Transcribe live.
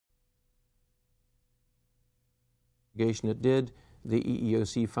investigation it did, the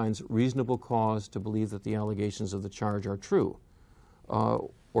EEOC finds reasonable cause to believe that the allegations of the charge are true,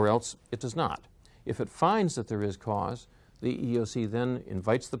 or else it does not. If it finds that there is cause, the EEOC then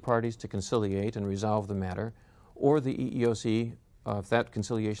invites the parties to conciliate and resolve the matter, or the EEOC, if that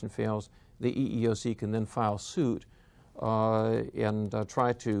conciliation fails, the EEOC can then file suit and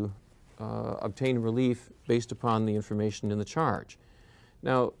try to obtain relief based upon the information in the charge.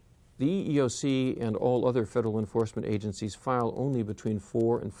 Now, the EEOC and all other federal enforcement agencies file only between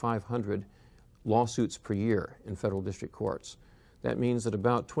 400 and 500 lawsuits per year in federal district courts. That means that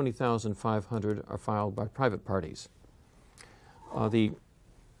about 20,500 are filed by private parties.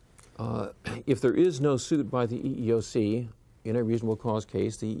 If there is no suit by the EEOC in a reasonable cause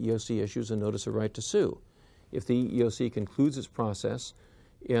case, the EEOC issues a notice of right to sue. If the EEOC concludes its process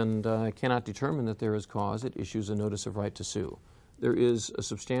and cannot determine that there is cause, it issues a notice of right to sue. There is a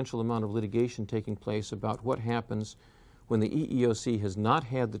substantial amount of litigation taking place about what happens when the EEOC has not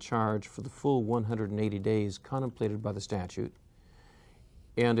had the charge for the full 180 days contemplated by the statute,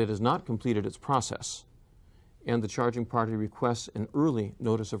 and it has not completed its process, and the charging party requests an early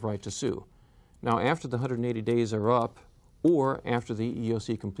notice of right to sue. Now, after the 180 days are up, or after the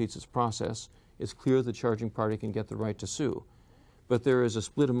EEOC completes its process, it's clear the charging party can get the right to sue. But there is a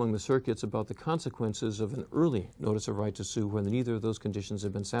split among the circuits about the consequences of an early notice of right to sue when neither of those conditions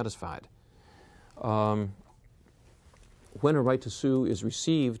have been satisfied. When a right to sue is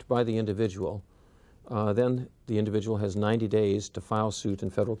received by the individual, then the individual has 90 days to file suit in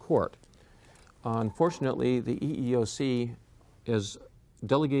federal court. Unfortunately, the EEOC has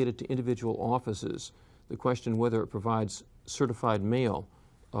delegated to individual offices the question whether it provides certified mail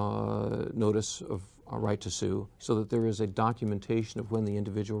notice of a right to sue, so that there is a documentation of when the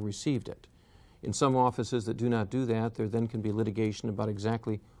individual received it. In some offices that do not do that, there then can be litigation about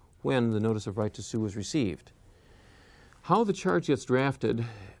exactly when the notice of right to sue was received. How the charge gets drafted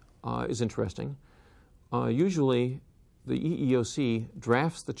is interesting. Usually, the EEOC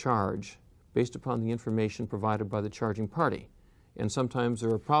drafts the charge based upon the information provided by the charging party. And sometimes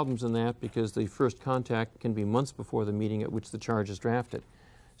there are problems in that because the first contact can be months before the meeting at which the charge is drafted.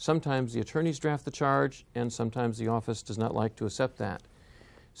 Sometimes the attorneys draft the charge, and sometimes the office does not like to accept that.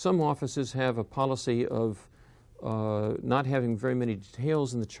 Some offices have a policy of not having very many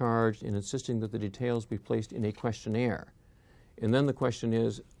details in the charge and insisting that the details be placed in a questionnaire. And then the question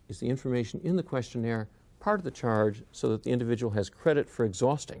is the information in the questionnaire part of the charge so that the individual has credit for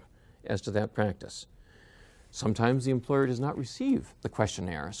exhausting as to that practice? Sometimes the employer does not receive the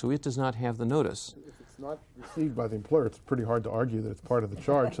questionnaire, so it does not have the notice. If it's not received by the employer, it's pretty hard to argue that it's part of the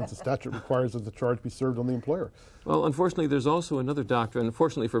charge since the statute requires that the charge be served on the employer. Well, unfortunately, there's also another doctrine.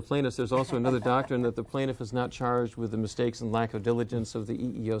 Unfortunately for plaintiffs, there's also another doctrine that the plaintiff is not charged with the mistakes and lack of diligence of the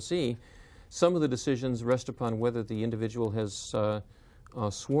EEOC. Some of the decisions rest upon whether the individual has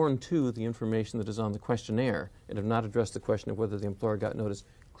sworn to the information that is on the questionnaire and have not addressed the question of whether the employer got notice.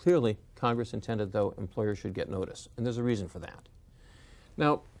 Clearly, Congress intended, though, employers should get notice, and there's a reason for that.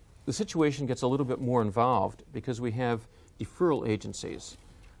 Now, the situation gets a little bit more involved because we have deferral agencies.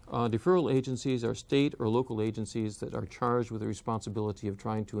 Deferral agencies are state or local agencies that are charged with the responsibility of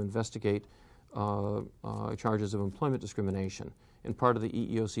trying to investigate charges of employment discrimination, and part of the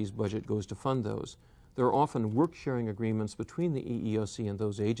EEOC's budget goes to fund those. There are often work-sharing agreements between the EEOC and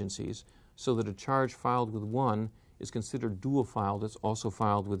those agencies so that a charge filed with one is considered dual filed. It's also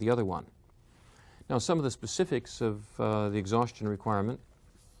filed with the other one. Now, some of the specifics of the exhaustion requirement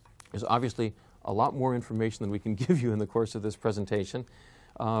is obviously a lot more information than we can give you in the course of this presentation,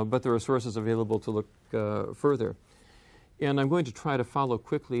 but there are sources available to look further. And I'm going to try to follow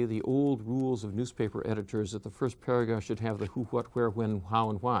quickly the old rules of newspaper editors that the first paragraph should have the who, what, where, when,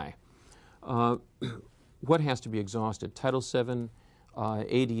 how, and why. What has to be exhausted? Title VII,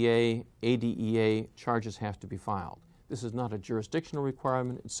 ADA, ADEA charges have to be filed. This is not a jurisdictional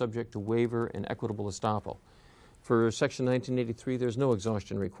requirement. It's subject to waiver and equitable estoppel. For Section 1983, there's no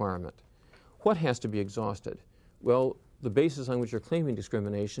exhaustion requirement. What has to be exhausted? Well, the basis on which you're claiming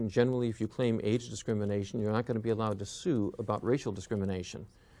discrimination, generally if you claim age discrimination, you're not going to be allowed to sue about racial discrimination.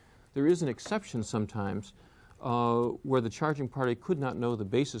 There is an exception sometimes where the charging party could not know the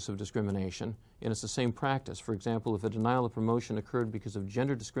basis of discrimination, and it's the same practice. For example, if a denial of promotion occurred because of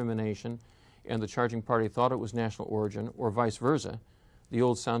gender discrimination and the charging party thought it was national origin, or vice versa, the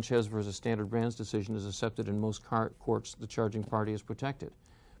old Sanchez versus Standard Brands decision is accepted in most courts. The charging party is protected.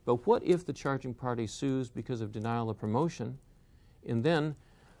 But what if the charging party sues because of denial of promotion and then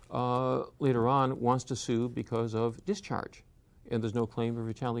later on wants to sue because of discharge and there's no claim of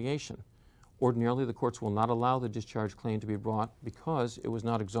retaliation? Ordinarily, the courts will not allow the discharge claim to be brought because it was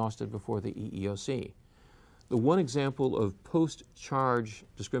not exhausted before the EEOC. The one example of post-charge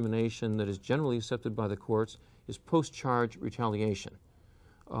discrimination that is generally accepted by the courts is post-charge retaliation.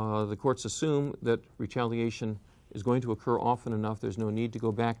 The courts assume that retaliation is going to occur often enough, there's no need to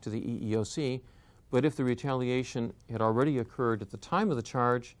go back to the EEOC, but if the retaliation had already occurred at the time of the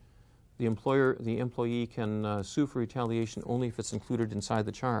charge, the employee can sue for retaliation only if it's included inside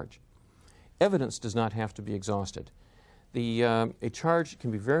the charge. Evidence does not have to be exhausted. A charge can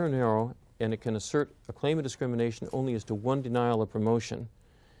be very narrow, and it can assert a claim of discrimination only as to one denial of promotion,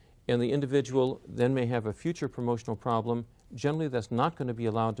 and the individual then may have a future promotional problem. Generally, that's not going to be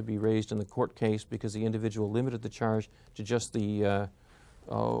allowed to be raised in the court case because the individual limited the charge to just the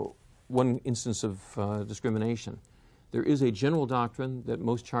one instance of discrimination. There is a general doctrine that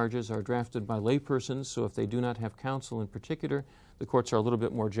most charges are drafted by laypersons, so if they do not have counsel in particular, the courts are a little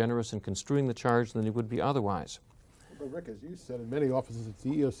bit more generous in construing the charge than they would be otherwise. But Rick, as you said, in many offices it's the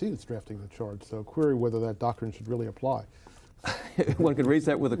EEOC that's drafting the charge, so query whether that doctrine should really apply. One could raise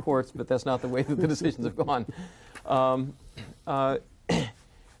that with the courts, but that's not the way that the decisions have gone.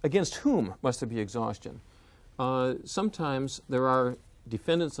 Against whom must there be exhaustion? Sometimes there are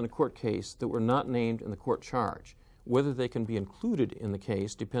defendants in a court case that were not named in the court charge. Whether they can be included in the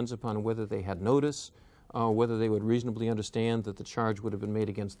case depends upon whether they had notice, whether they would reasonably understand that the charge would have been made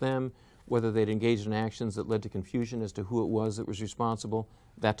against them, whether they'd engaged in actions that led to confusion as to who it was that was responsible,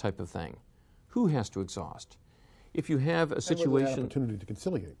 that type of thing. Who has to exhaust? If you have a situation... And whether they had opportunity to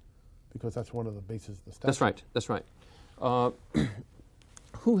conciliate, because that's one of the bases of the statute. That's right, that's right.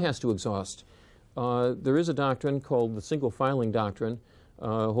 Who has to exhaust? There is a doctrine called the single filing doctrine,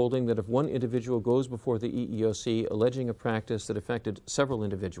 holding that if one individual goes before the EEOC alleging a practice that affected several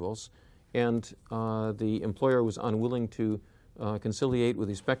individuals, and the employer was unwilling to conciliate with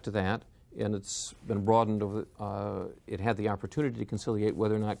respect to that, and it's been broadened over, it had the opportunity to conciliate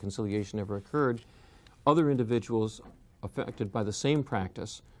whether or not conciliation ever occurred, other individuals affected by the same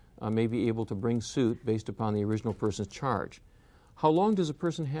practice may be able to bring suit based upon the original person's charge. How long does a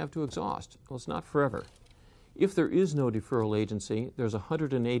person have to exhaust? Well, it's not forever. If there is no deferral agency, there's a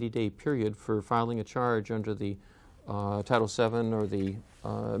 180-day period for filing a charge under the Title VII or the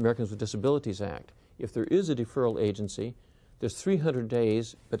Americans with Disabilities Act. If there is a deferral agency, there's 300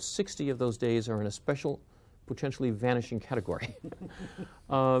 days, but 60 of those days are in a special, potentially vanishing category.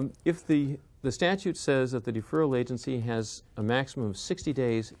 If the statute says that the deferral agency has a maximum of 60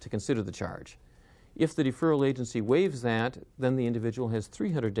 days to consider the charge. If the deferral agency waives that, then the individual has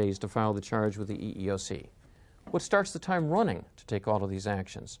 300 days to file the charge with the EEOC. What starts the time running to take all of these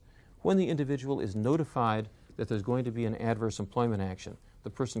actions? When the individual is notified that there's going to be an adverse employment action. The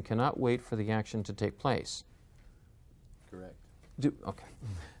person cannot wait for the action to take place. Correct. Okay.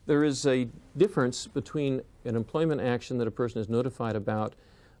 There is a difference between an employment action that a person is notified about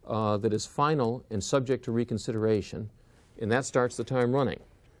that is final and subject to reconsideration, and that starts the time running.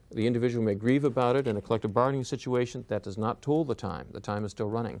 The individual may grieve about it in a collective bargaining situation. That does not toll the time. The time is still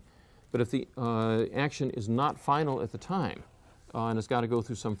running. But if the action is not final at the time, and it's got to go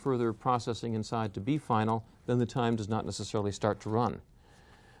through some further processing inside to be final, then the time does not necessarily start to run.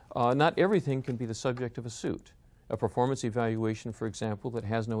 Not everything can be the subject of a suit. A performance evaluation, for example, that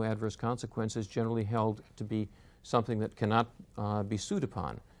has no adverse consequences, generally held to be something that cannot be sued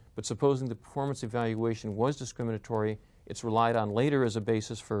upon. But supposing the performance evaluation was discriminatory, it's relied on later as a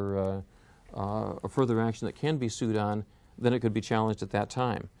basis for a further action that can be sued on, then it could be challenged at that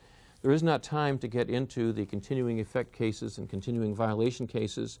time. There is not time to get into the continuing effect cases and continuing violation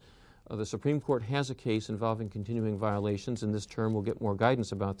cases. The Supreme Court has a case involving continuing violations. In this term, we'll get more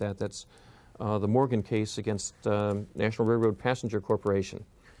guidance about that. That's the Morgan case against National Railroad Passenger Corporation.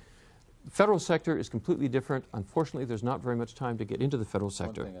 The federal sector is completely different. Unfortunately, there's not very much time to get into the federal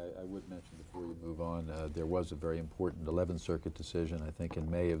sector. One thing I would mention before you move on, there was a very important 11th Circuit decision, I think in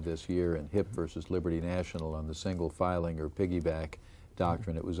May of this year, in Hip versus Liberty National on the single filing or piggyback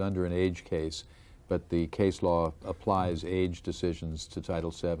doctrine. It was under an age case, but the case law applies age decisions to Title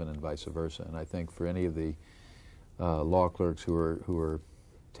VII and vice versa. And I think for any of the law clerks who are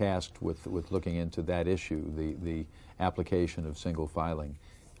tasked with looking into that issue, the application of single filing,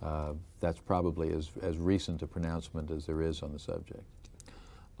 that's probably as recent a pronouncement as there is on the subject.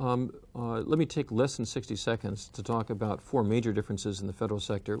 Let me take less than 60 seconds to talk about four major differences in the federal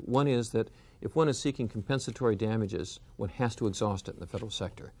sector. One is that if one is seeking compensatory damages, one has to exhaust it in the federal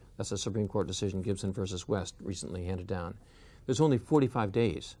sector. That's a Supreme Court decision, Gibson versus West, recently handed down. There's only 45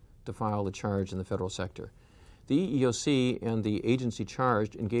 days to file the charge in the federal sector. The EEOC and the agency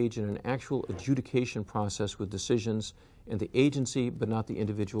charged engage in an actual adjudication process with decisions, and the agency, but not the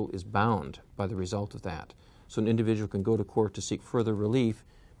individual, is bound by the result of that. So an individual can go to court to seek further relief.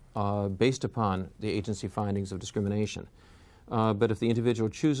 based upon the agency findings of discrimination. But if the individual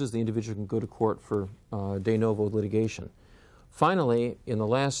chooses, the individual can go to court for de novo litigation. Finally, in the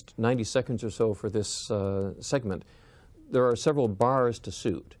last 90 seconds or so for this segment, there are several bars to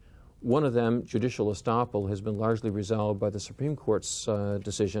suit. One of them, judicial estoppel, has been largely resolved by the Supreme Court's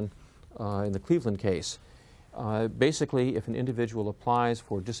decision in the Cleveland case. Basically, if an individual applies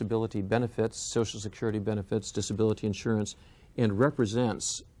for disability benefits, Social Security benefits, disability insurance, and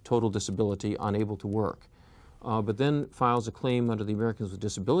represents total disability, unable to work, but then files a claim under the Americans with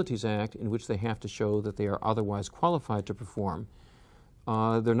Disabilities Act in which they have to show that they are otherwise qualified to perform,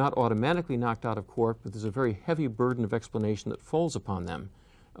 they're not automatically knocked out of court, but there's a very heavy burden of explanation that falls upon them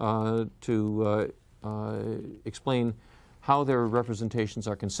to explain how their representations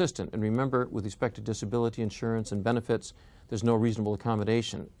are consistent. And remember, with respect to disability insurance and benefits, there's no reasonable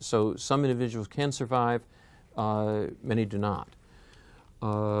accommodation. So some individuals can survive, many do not.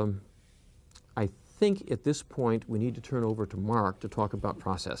 I think at this point we need to turn over to Mark to talk about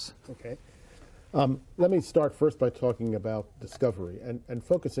process. Okay. Let me start first by talking about discovery and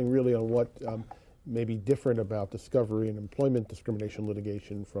focusing really on what may be different about discovery and employment discrimination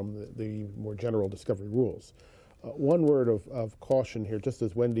litigation from the more general discovery rules. One word of caution here, just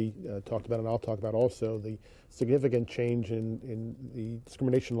as Wendy talked about, and I'll talk about also, the significant change in the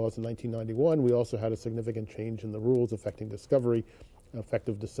discrimination laws in 1991. We also had a significant change in the rules affecting discovery,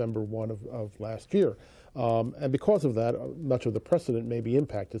 effective December 1 of last year. And because of that, much of the precedent may be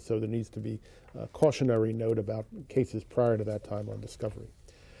impacted, so there needs to be a cautionary note about cases prior to that time on discovery.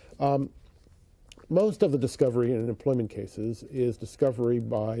 Most of the discovery in employment cases is discovery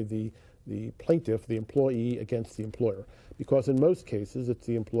by the plaintiff, the employee, against the employer. Because in most cases, it's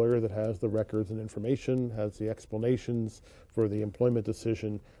the employer that has the records and information, has the explanations for the employment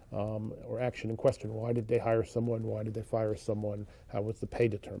decision or action in question. Why did they hire someone? Why did they fire someone? How was the pay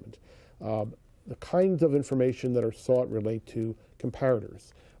determined? The kinds of information that are sought relate to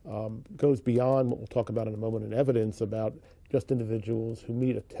comparators. Goes beyond what we'll talk about in a moment in evidence about just individuals who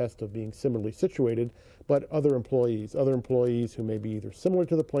meet a test of being similarly situated, but other employees who may be either similar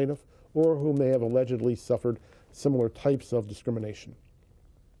to the plaintiff or who may have allegedly suffered similar types of discrimination.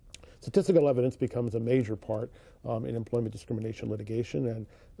 Statistical evidence becomes a major part in employment discrimination litigation,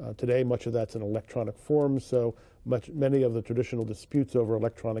 and today much of that's in electronic form, so many of the traditional disputes over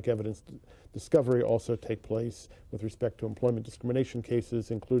electronic evidence discovery also take place with respect to employment discrimination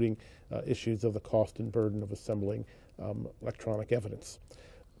cases, including issues of the cost and burden of assembling electronic evidence.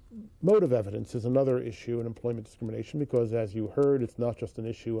 Motive evidence is another issue in employment discrimination because, as you heard, it's not just an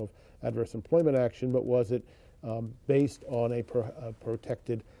issue of adverse employment action, but was it based on a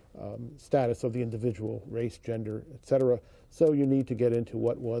protected status of the individual, race, gender, etc. So you need to get into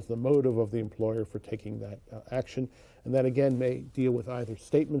what was the motive of the employer for taking that action. And that again may deal with either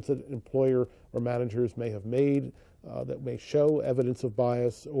statements that an employer or managers may have made that may show evidence of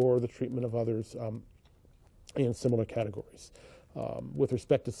bias or the treatment of others in similar categories. With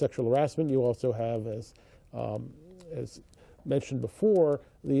respect to sexual harassment, you also have, as mentioned before,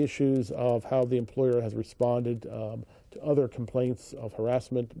 the issues of how the employer has responded to other complaints of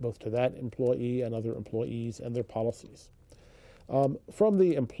harassment, both to that employee and other employees and their policies. From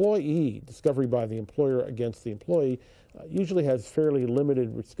the employee, discovery by the employer against the employee usually has fairly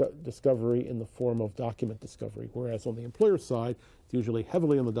limited discovery in the form of document discovery, whereas on the employer side, it's usually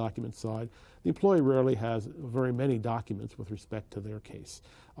heavily on the document side. The employee rarely has very many documents with respect to their case.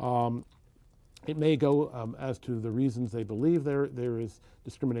 It may go as to the reasons they believe there is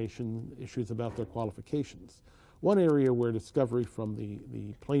discrimination, issues about their qualifications. One area where discovery from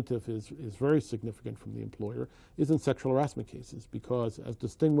the plaintiff is very significant from the employer is in sexual harassment cases, because as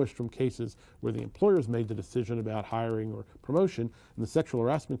distinguished from cases where the employer's made the decision about hiring or promotion, in the sexual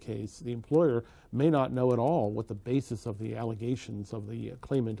harassment case, the employer may not know at all what the basis of the allegations of the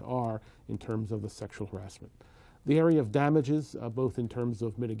claimant are in terms of the sexual harassment. The area of damages, both in terms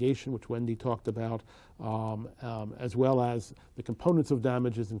of mitigation, which Wendy talked about, as well as the components of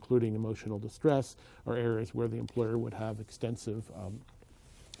damages, including emotional distress, are areas where the employer would have extensive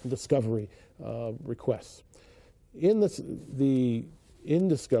discovery requests. In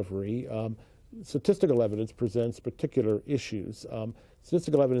discovery, statistical evidence presents particular issues.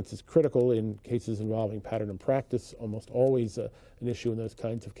 Statistical evidence is critical in cases involving pattern and practice, almost always an issue in those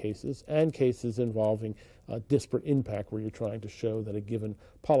kinds of cases, and cases involving disparate impact, where you're trying to show that a given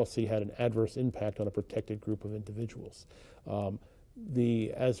policy had an adverse impact on a protected group of individuals.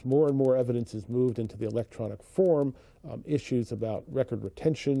 As more and more evidence is moved into the electronic form, issues about record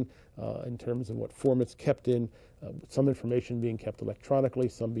retention in terms of what form it's kept in, some information being kept electronically,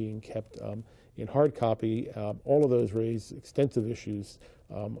 some being kept in hard copy, all of those raise extensive issues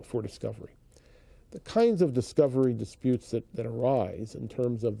for discovery. The kinds of discovery disputes that arise in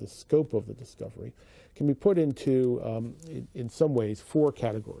terms of the scope of the discovery can be put into, in some ways, 4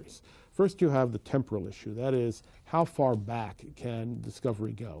 categories. First, you have the temporal issue. That is, how far back can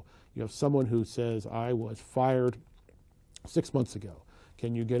discovery go? You have someone who says, I was fired 6 months ago.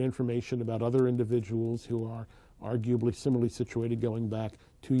 Can you get information about other individuals who are arguably similarly situated going back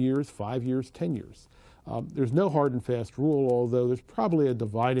 2 years, 5 years, 10 years? There's no hard and fast rule, although there's probably a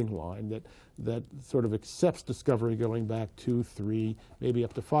dividing line that sort of accepts discovery going back 2, 3, maybe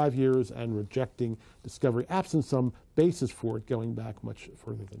up to 5 years, and rejecting discovery, absent some basis for it, going back much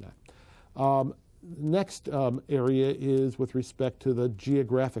further than that. Next area is with respect to the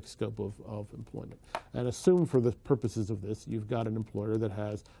geographic scope of employment. And assume for the purposes of this, you've got an employer that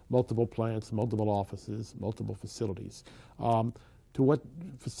has multiple plants, multiple offices, multiple facilities. To what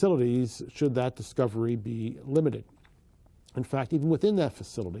facilities should that discovery be limited? In fact, even within that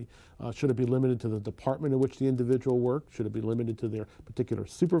facility, should it be limited to the department in which the individual worked? Should it be limited to their particular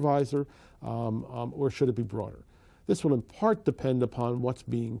supervisor? Or should it be broader? This will in part depend upon what's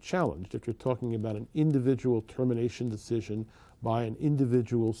being challenged. If you're talking about an individual termination decision by an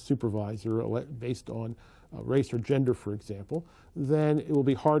individual supervisor based on race or gender, for example, then it will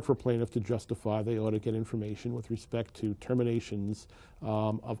be hard for plaintiff to justify they ought to get information with respect to terminations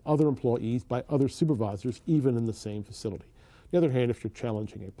of other employees by other supervisors, even in the same facility. On the other hand, if you're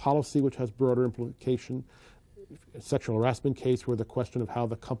challenging a policy which has broader implication, a sexual harassment case where the question of how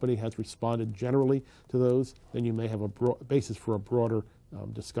the company has responded generally to those, then you may have a basis for a broader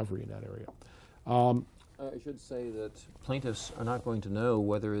discovery in that area. I should say that plaintiffs are not going to know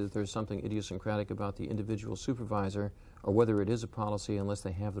whether there's something idiosyncratic about the individual supervisor or whether it is a policy unless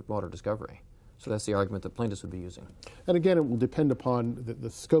they have the broader discovery. So that's the argument that plaintiffs would be using. And again, it will depend upon the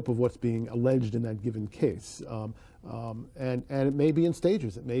scope of what's being alleged in that given case. And it may be in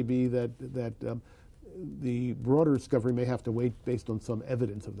stages. It may be that the broader discovery may have to wait based on some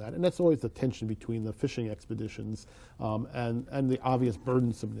evidence of that. And that's always the tension between the fishing expeditions and the obvious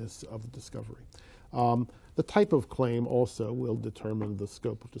burdensomeness of the discovery. The type of claim also will determine the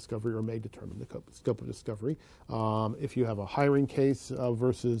scope of discovery, or may determine the scope of discovery. If you have a hiring case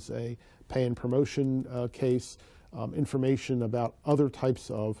versus a pay and promotion case, information about other types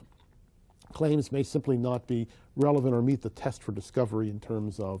of claims may simply not be relevant or meet the test for discovery in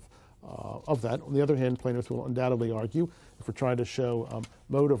terms of that. On the other hand, plaintiffs will undoubtedly argue, if we're trying to show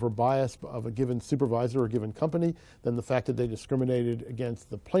motive or bias of a given supervisor or a given company, then the fact that they discriminated against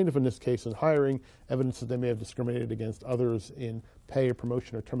the plaintiff in this case in hiring, evidence that they may have discriminated against others in pay or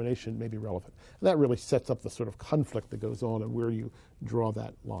promotion or termination may be relevant. And that really sets up the sort of conflict that goes on and where you draw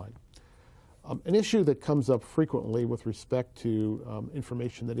that line. An issue that comes up frequently with respect to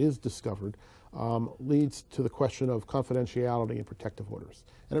information that is discovered leads to the question of confidentiality and protective orders.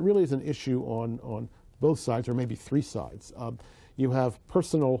 And it really is an issue on both sides, or maybe 3 sides. You have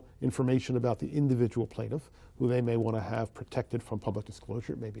personal information about the individual plaintiff, who they may want to have protected from public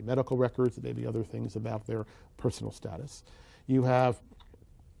disclosure. It may be medical records, it may be other things about their personal status. You have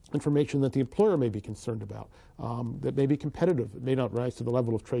information that the employer may be concerned about, that may be competitive. It may not rise to the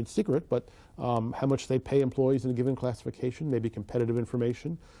level of trade secret, but how much they pay employees in a given classification may be competitive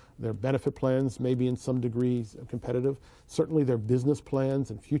information. Their benefit plans may be in some degrees competitive. Certainly their business plans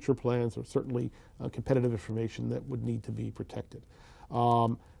and future plans are certainly competitive information that would need to be protected.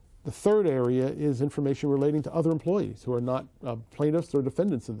 The third area is information relating to other employees who are not plaintiffs or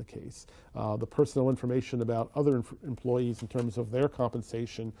defendants in the case. The personal information about other employees in terms of their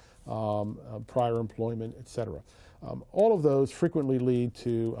compensation, prior employment, etc. All of those frequently lead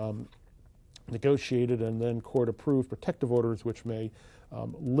to negotiated and then court-approved protective orders, which may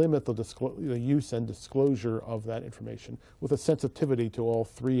limit the use and disclosure of that information with a sensitivity to all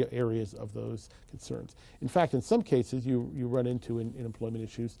 3 areas of those concerns. In fact, in some cases, you run into in employment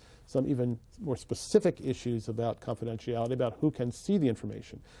issues some even more specific issues about confidentiality, about who can see the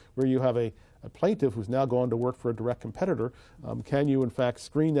information, where you have a plaintiff who's now gone to work for a direct competitor. Can you, in fact,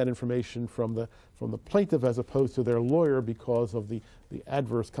 screen that information from the plaintiff as opposed to their lawyer because of the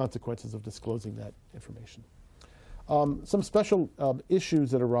adverse consequences of disclosing that information? Some special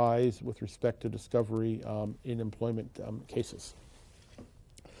issues that arise with respect to discovery in employment cases.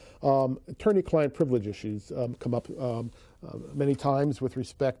 Attorney-client privilege issues come up Many times with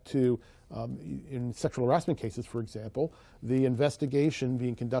respect to, in sexual harassment cases, for example, the investigation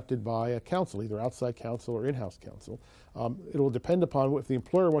being conducted by a counsel, either outside counsel or in-house counsel. It will depend upon if the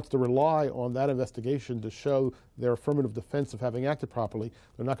employer wants to rely on that investigation to show their affirmative defense of having acted properly.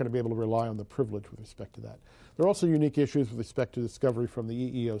 They're not going to be able to rely on the privilege with respect to that. There are also unique issues with respect to discovery from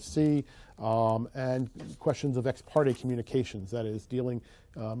the EEOC and questions of ex parte communications, that is, dealing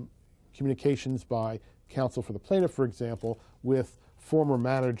communications by counsel for the plaintiff, for example, with former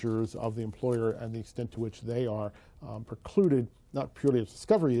managers of the employer and the extent to which they are precluded, not purely a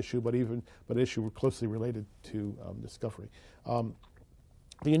discovery issue, but an issue closely related to discovery.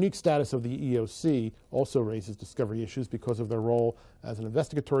 The unique status of the EEOC also raises discovery issues because of their role as an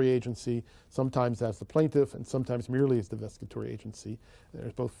investigatory agency, sometimes as the plaintiff and sometimes merely as the investigatory agency.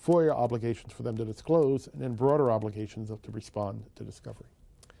 There's both FOIA obligations for them to disclose and then broader obligations to respond to discovery.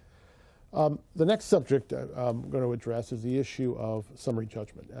 The next subject I'm going to address is the issue of summary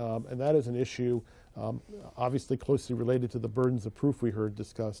judgment, and that is an issue obviously closely related to the burdens of proof we heard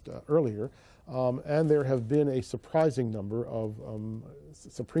discussed earlier, and there have been a surprising number of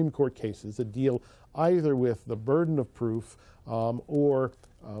Supreme Court cases that deal either with the burden of proof or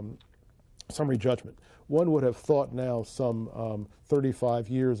summary judgment. One would have thought now, some 35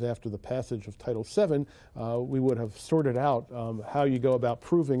 years after the passage of Title VII, we would have sorted out how you go about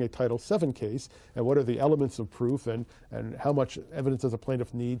proving a Title VII case and what are the elements of proof and how much evidence does a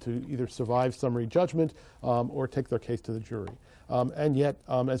plaintiff need to either survive summary judgment or take their case to the jury. And yet,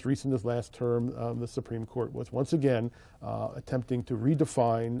 as recent as last term, the Supreme Court was once again attempting to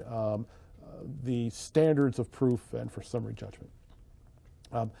redefine the standards of proof and for summary judgment.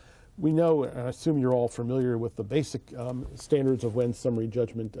 We know, and I assume you're all familiar with the basic standards of when summary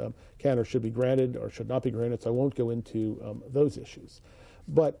judgment can or should be granted or should not be granted, so I won't go into those issues.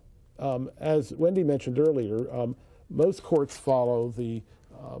 But as Wendy mentioned earlier, most courts follow the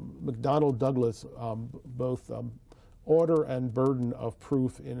McDonnell-Douglas both order and burden of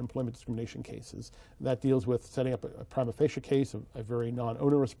proof in employment discrimination cases. And that deals with setting up a prima facie case, a very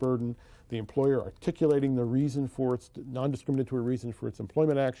non-onerous burden, the employer articulating the reason for its non-discriminatory reason for its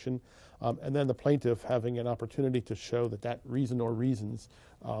employment action, and then the plaintiff having an opportunity to show that that reason or reasons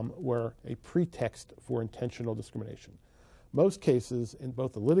were a pretext for intentional discrimination. Most cases in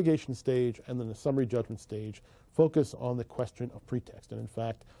both the litigation stage and then the summary judgment stage focus on the question of pretext. And in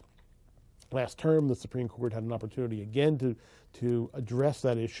fact, last term, the Supreme Court had an opportunity again to address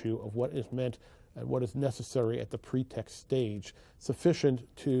that issue of what is meant and what is necessary at the pretext stage, sufficient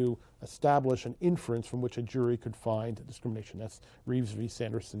to establish an inference from which a jury could find discrimination. That's Reeves v.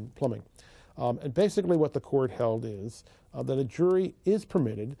 Sanderson Plumbing. And basically what the court held is that a jury is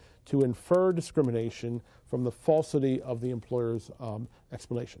permitted to infer discrimination from the falsity of the employer's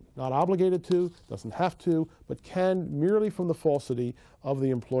explanation. Not obligated to, doesn't have to, but can, merely from the falsity of the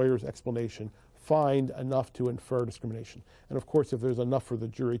employer's explanation, find enough to infer discrimination. And of course, if there's enough for the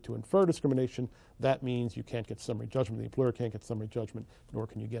jury to infer discrimination, that means you can't get summary judgment. The employer can't get summary judgment, nor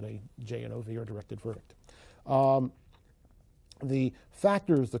can you get a J&OV or directed verdict. The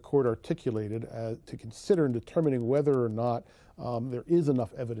factors the court articulated to consider in determining whether or not there is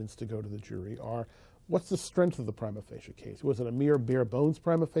enough evidence to go to the jury are: what's the strength of the prima facie case? Was it a mere bare bones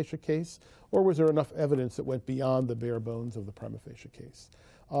prima facie case, or was there enough evidence that went beyond the bare bones of the prima facie case?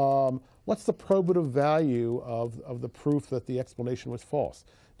 What's the probative value of the proof that the explanation was false?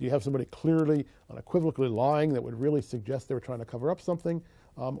 Do you have somebody clearly, unequivocally lying that would really suggest they were trying to cover up something,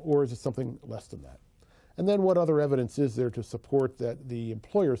 or is it something less than that? And then what other evidence is there to support that the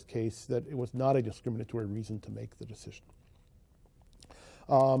employer's case that it was not a discriminatory reason to make the decision?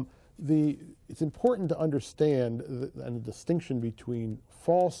 It's important to understand the distinction between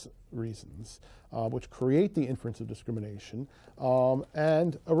false reasons, which create the inference of discrimination,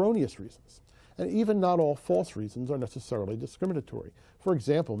 and erroneous reasons. And even not all false reasons are necessarily discriminatory. For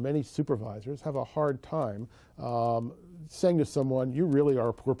example, many supervisors have a hard time saying to someone, you really are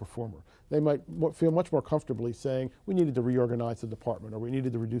a poor performer. They might feel much more comfortably saying, we needed to reorganize the department, or we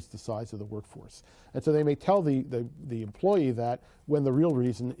needed to reduce the size of the workforce. And so they may tell the employee that when the real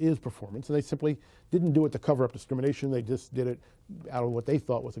reason is performance, and they simply didn't do it to cover up discrimination, they just did it out of what they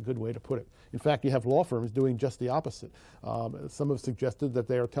thought was a good way to put it. In fact, you have law firms doing just the opposite. Some have suggested that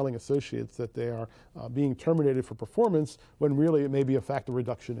they are telling associates that they are being terminated for performance, when really it may be a factor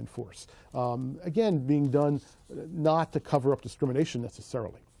reduction in force. Again, being done not to cover up discrimination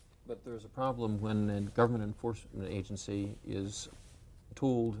necessarily. But there's a problem when a government enforcement agency is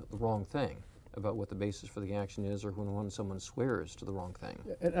told the wrong thing. about what the basis for the action is, or when someone swears to the wrong thing.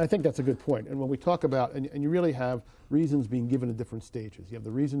 And I think that's a good point. And when we talk about, and you really have reasons being given at different stages. You have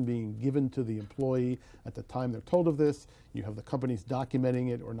the reason being given to the employee at the time they're told of this. You have the companies documenting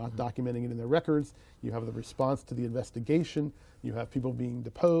it or not documenting it in their records. You have the response to the investigation. You have people being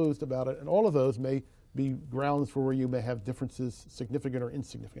deposed about it. And all of those may be grounds for where you may have differences, significant or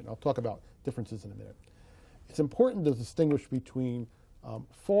insignificant. I'll talk about differences in a minute. It's important to distinguish between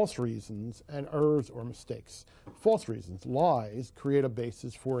false reasons and errors or mistakes. False reasons, lies, create a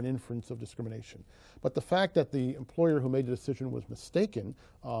basis for an inference of discrimination. But the fact that the employer who made the decision was mistaken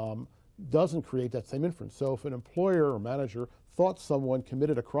doesn't create that same inference. So if an employer or manager thought someone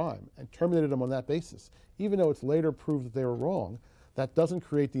committed a crime and terminated them on that basis, even though it's later proved that they were wrong, that doesn't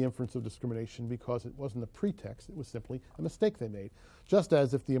create the inference of discrimination because it wasn't a pretext, it was simply a mistake they made. Just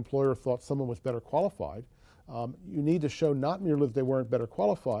as if the employer thought someone was better qualified, you need to show not merely that they weren't better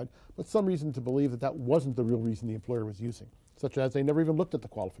qualified, but some reason to believe that that wasn't the real reason the employer was using, such as they never even looked at the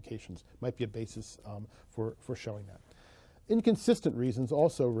qualifications, might be a basis for showing that. Inconsistent reasons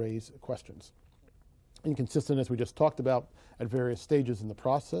also raise questions. Inconsistent, as we just talked about, at various stages in the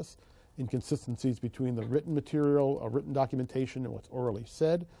process, inconsistencies between the written material, written documentation, and what's orally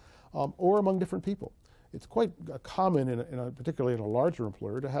said, or among different people. It's quite common, particularly in a larger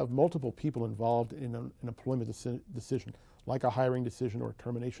employer, to have multiple people involved in an employment decision, like a hiring decision or a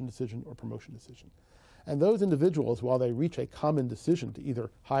termination decision or promotion decision. And those individuals, while they reach a common decision to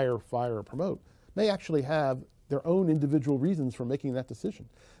either hire, fire, or promote, may actually have their own individual reasons for making that decision.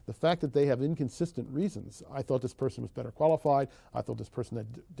 The fact that they have inconsistent reasons, I thought this person was better qualified, I thought this person had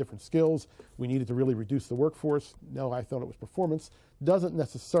different skills, we needed to really reduce the workforce, no, I thought it was performance, doesn't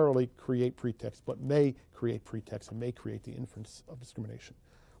necessarily create pretext, but may create pretext and may create the inference of discrimination.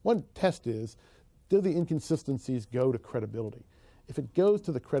 One test is, do the inconsistencies go to credibility? If it goes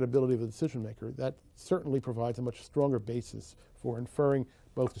to the credibility of the decision maker, that certainly provides a much stronger basis for inferring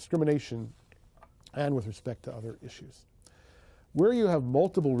both discrimination and with respect to other issues. Where you have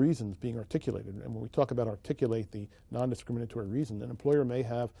multiple reasons being articulated, and when we talk about articulate the non-discriminatory reason, an employer may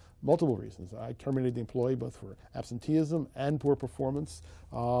have multiple reasons. I terminated the employee both for absenteeism and poor performance,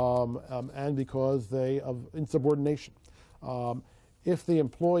 and because of insubordination. If the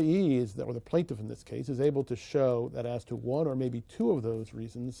employee, or the plaintiff in this case, is able to show that as to one or maybe two of those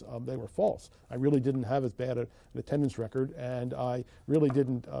reasons, they were false. I really didn't have as bad an attendance record, and I really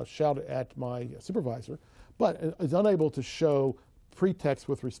didn't shout at my supervisor, but is unable to show pretext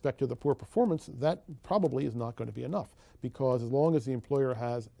with respect to the poor performance, that probably is not going to be enough, because as long as the employer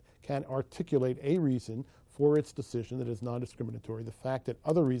can articulate a reason for its decision that is non-discriminatory, the fact that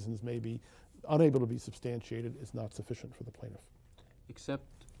other reasons may be unable to be substantiated is not sufficient for the plaintiff. Except,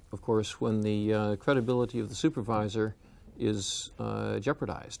 of course, when the credibility of the supervisor is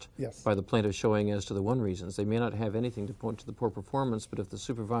jeopardized by the plaintiff showing as to the one reasons. They may not have anything to point to the poor performance, but if the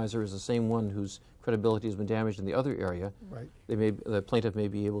supervisor is the same one whose credibility has been damaged in the other area, right, the plaintiff may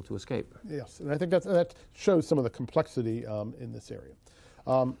be able to escape. Yes, and I think that shows some of the complexity in this area.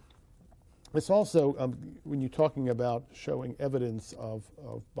 It's also, when you're talking about showing evidence of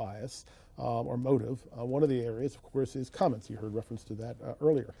bias or motive, one of the areas, of course, is comments. You heard reference to that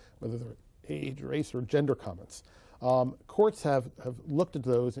earlier, whether they're age, race, or gender comments. Courts have looked at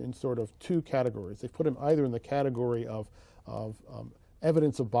those in sort of two categories. They've put them either in the category of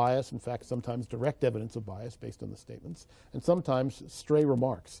evidence of bias, in fact, sometimes direct evidence of bias based on the statements, and sometimes stray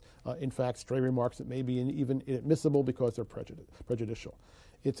remarks. In fact, stray remarks that may be even inadmissible because they're prejudicial.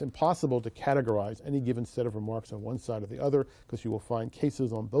 It's impossible to categorize any given set of remarks on one side or the other, because you will find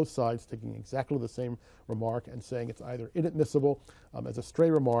cases on both sides taking exactly the same remark and saying it's either inadmissible as a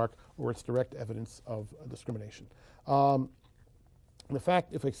stray remark or it's direct evidence of discrimination. The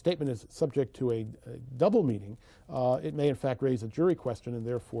fact, if a statement is subject to a double meaning, it may in fact raise a jury question and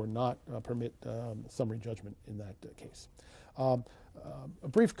therefore not permit summary judgment in that case. A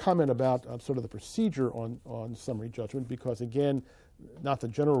brief comment about sort of the procedure on summary judgment, because again, not the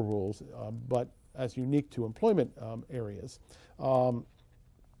general rules, but as unique to employment areas,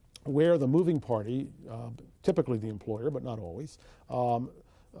 where the moving party, typically the employer, but not always,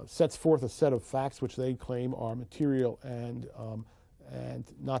 sets forth a set of facts which they claim are material and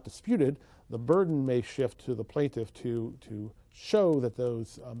not disputed, the burden may shift to the plaintiff to show that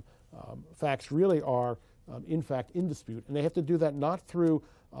those facts really are in fact in dispute. And they have to do that not through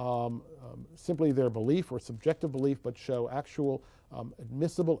simply their belief or subjective belief, but show actual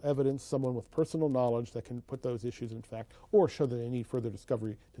admissible evidence, someone with personal knowledge that can put those issues in fact, or show that they need further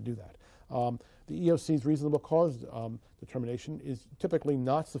discovery to do that. The EEOC's reasonable cause determination is typically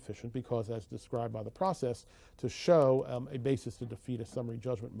not sufficient because, as described by the process, to show a basis to defeat a summary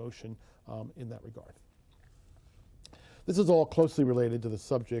judgment motion in that regard. This is all closely related to the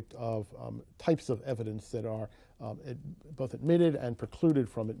subject of types of evidence that are both admitted and precluded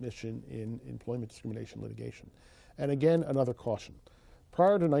from admission in employment discrimination litigation. And again, another caution.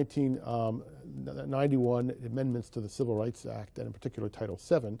 Prior to 1991 amendments to the Civil Rights Act, and in particular Title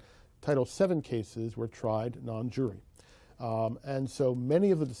VII cases were tried non-jury. And so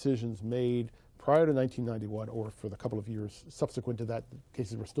many of the decisions made prior to 1991, or for the couple of years subsequent to that,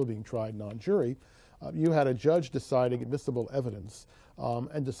 cases were still being tried non-jury. You had a judge deciding admissible evidence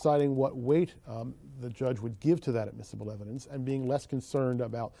and deciding what weight the judge would give to that admissible evidence and being less concerned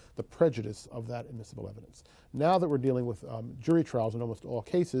about the prejudice of that admissible evidence. Now that we're dealing with jury trials in almost all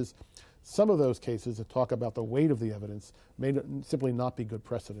cases, some of those cases that talk about the weight of the evidence may simply not be good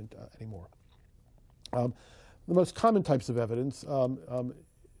precedent anymore. The most common types of evidence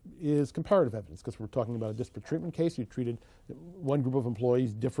is comparative evidence, because we're talking about a disparate treatment case. You treated one group of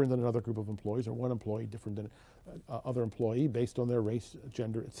employees different than another group of employees, or one employee different than other employee based on their race,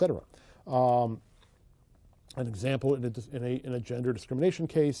 gender, etc. An example, in a gender discrimination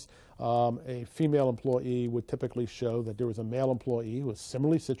case, a female employee would typically show that there was a male employee who was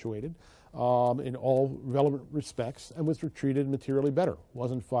similarly situated in all relevant respects and was treated materially better,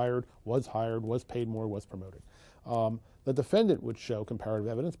 wasn't fired, was hired, was paid more, was promoted. The defendant would show comparative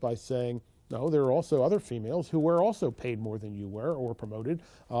evidence by saying, no, there are also other females who were also paid more than you were or promoted,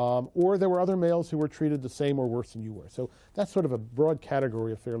 or there were other males who were treated the same or worse than you were. So that's sort of a broad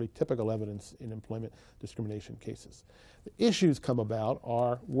category of fairly typical evidence in employment discrimination cases. The issues come about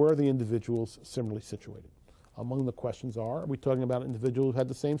are, were the individuals similarly situated? Among the questions are we talking about individuals who had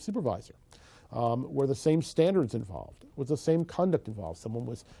the same supervisor? Were the same standards involved? Was the same conduct involved? Someone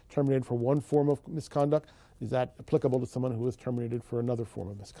was terminated for one form of misconduct. Is that applicable to someone who was terminated for another form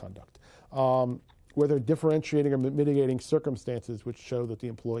of misconduct? Were there differentiating or mitigating circumstances which show that the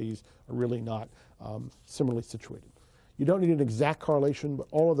employees are really not similarly situated? You don't need an exact correlation, but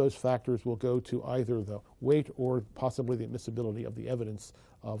all of those factors will go to either the weight or possibly the admissibility of the evidence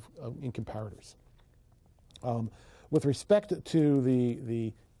in comparators. With respect to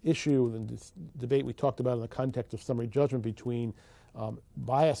the issue and this debate we talked about in the context of summary judgment between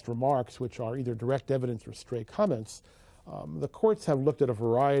biased remarks, which are either direct evidence or stray comments, the courts have looked at a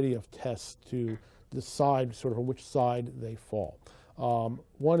variety of tests to decide sort of on which side they fall.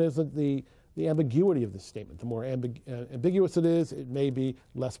 One is that the ambiguity of the statement. The more ambiguous it is, it may be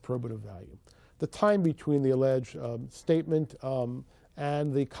less probative value. The time between the alleged statement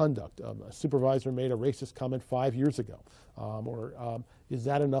and the conduct. A supervisor made a racist comment 5 years ago. Or is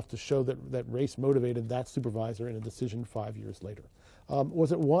that enough to show that race motivated that supervisor in a decision 5 years later?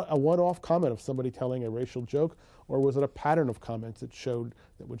 Was it a one-off comment of somebody telling a racial joke, or was it a pattern of comments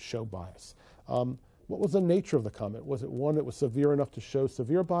that would show bias? What was the nature of the comment? Was it one that was severe enough to show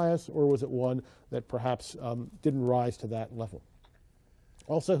severe bias, or was it one that perhaps didn't rise to that level?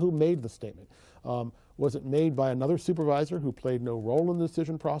 Also, who made the statement? Was it made by another supervisor who played no role in the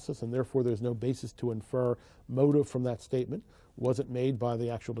decision process, and therefore there's no basis to infer motive from that statement? Was it made by the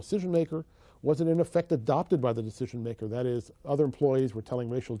actual decision maker? Was it in effect adopted by the decision maker? That is, other employees were telling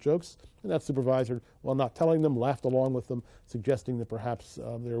racial jokes, and that supervisor, while not telling them, laughed along with them, suggesting that perhaps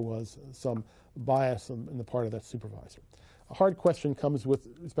there was some bias on the part of that supervisor. A hard question comes with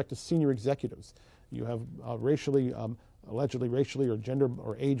respect to senior executives. You have allegedly racially or gender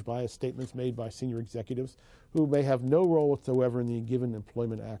or age biased statements made by senior executives who may have no role whatsoever in the given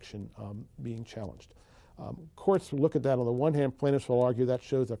employment action being challenged. Courts look at that. On the one hand, plaintiffs will argue that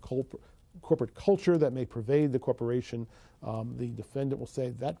shows a corporate culture that may pervade the corporation. The defendant will say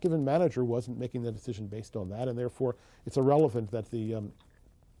that given manager wasn't making the decision based on that, and therefore it's irrelevant that the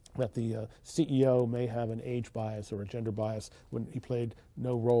CEO may have an age bias or a gender bias when he played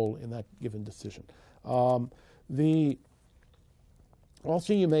no role in that given decision. Also,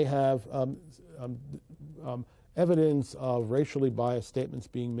 you may have evidence of racially biased statements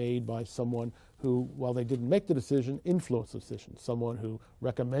being made by someone who, while they didn't make the decision, influenced the decision. Someone who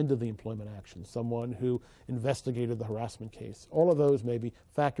recommended the employment action, someone who investigated the harassment case. All of those may be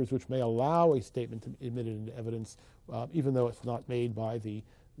factors which may allow a statement to be admitted into evidence, even though it's not made by the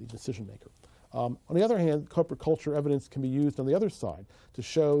decision maker. On the other hand, corporate culture evidence can be used on the other side to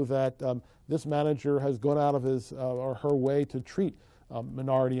show that this manager has gone out of his or her way to treat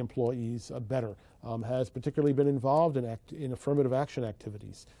minority employees better, has particularly been involved in affirmative action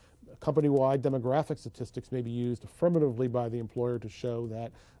activities. Company-wide demographic statistics may be used affirmatively by the employer to show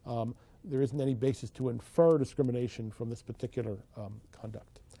that there isn't any basis to infer discrimination from this particular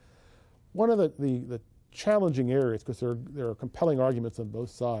conduct. One of the challenging areas, because there are compelling arguments on both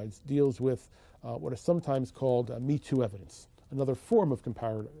sides, deals with what is sometimes called Me Too evidence, another form of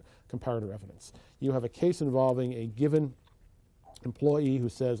comparator evidence. You have a case involving a given employee who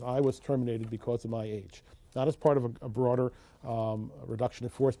says, I was terminated because of my age, not as part of a broader reduction in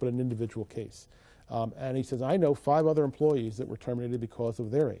force, but an individual case. And he says, I know 5 other employees that were terminated because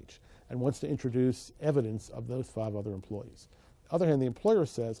of their age, and wants to introduce evidence of those 5 other employees. On the other hand, the employer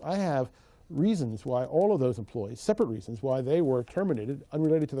says, I have reasons why all of those employees, separate reasons why they were terminated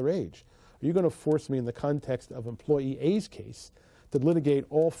unrelated to their age. Are you going to force me in the context of employee A's case to litigate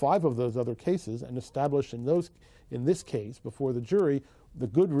all 5 of those other cases and establish in this case before the jury the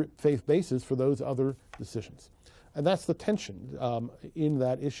good faith basis for those other decisions? And that's the tension in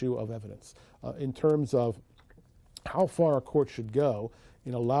that issue of evidence in terms of how far a court should go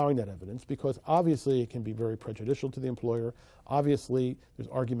in allowing that evidence, because obviously it can be very prejudicial to the employer. Obviously there's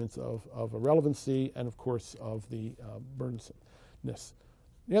arguments of irrelevancy and of course of the burdensomeness.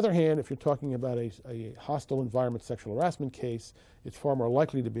 On the other hand, if you're talking about a hostile environment sexual harassment case, it's far more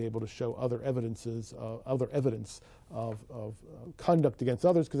likely to be able to show other evidence of conduct against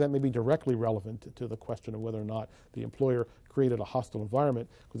others, because that may be directly relevant to the question of whether or not the employer created a hostile environment,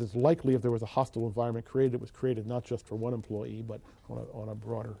 because it's likely if there was a hostile environment created, it was created not just for one employee, but on a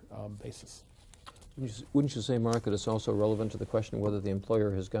broader basis. Wouldn't you say, Mark, that it's also relevant to the question of whether the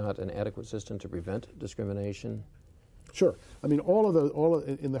employer has got an adequate system to prevent discrimination? Sure. I mean,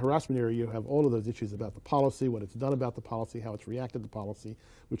 in the harassment area, you have all of those issues about the policy, what it's done about the policy, how it's reacted to policy,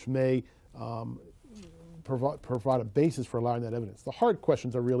 which may provide a basis for allowing that evidence. The hard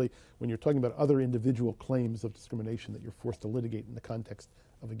questions are really when you're talking about other individual claims of discrimination that you're forced to litigate in the context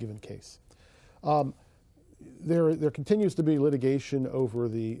of a given case. There continues to be litigation over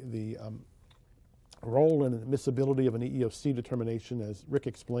the role and admissibility of an EEOC determination. As Rick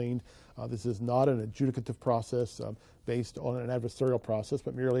explained, this is not an adjudicative process based on an adversarial process,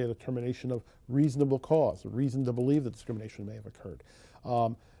 but merely a determination of reasonable cause, a reason to believe that discrimination may have occurred.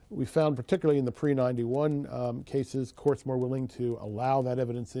 We found, particularly in the pre-91 cases, courts more willing to allow that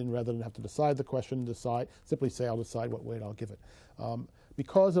evidence in rather than have to decide the question, simply say, I'll decide what weight I'll give it.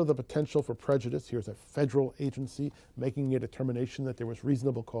 Because of the potential for prejudice, here's a federal agency making a determination that there was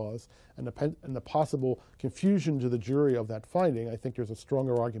reasonable cause, and the possible confusion to the jury of that finding, I think there's a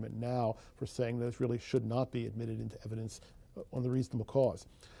stronger argument now for saying those really should not be admitted into evidence on the reasonable cause.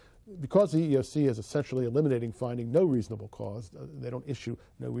 Because the EEOC is essentially eliminating finding no reasonable cause, they don't issue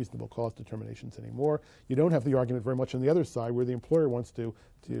no reasonable cause determinations anymore. You don't have the argument very much on the other side where the employer wants to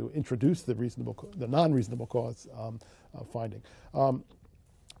introduce the non-reasonable cause finding.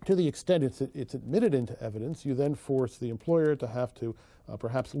 To the extent it's admitted into evidence, you then force the employer to have to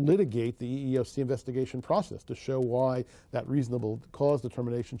perhaps litigate the EEOC investigation process to show why that reasonable cause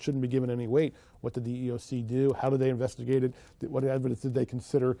determination shouldn't be given any weight. What did the EEOC do? How did they investigate it? What evidence did they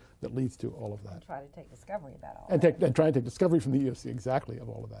consider that leads to all of that? And try to take discovery about all that. And try and take discovery from the EEOC, exactly, of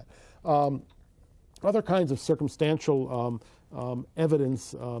all of that. Other kinds of circumstantial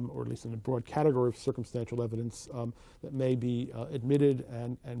evidence, or at least in a broad category of circumstantial evidence that may be admitted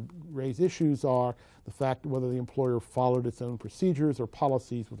and raise issues are the fact whether the employer followed its own procedures or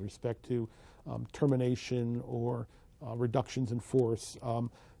policies with respect to termination or reductions in force,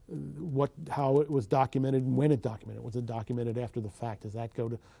 how it was documented and when it documented. Was it documented after the fact? Does that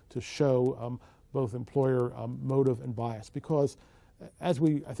go to show both employer motive and bias? Because as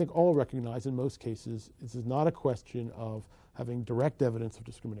we, I think, all recognize in most cases, this is not a question of having direct evidence of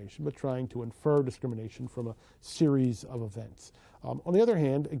discrimination, but trying to infer discrimination from a series of events. On the other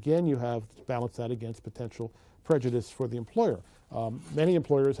hand, again, you have to balance that against potential prejudice for the employer. Many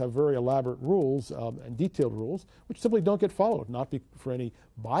employers have very elaborate rules and detailed rules, which simply don't get followed, not for any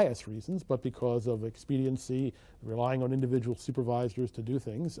bias reasons, but because of expediency, relying on individual supervisors to do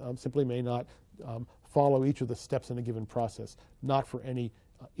things, simply may not follow each of the steps in a given process, not for any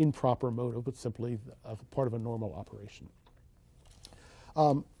improper motive, but simply part of a normal operation.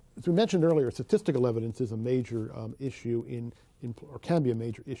 As we mentioned earlier, statistical evidence is a major issue or can be a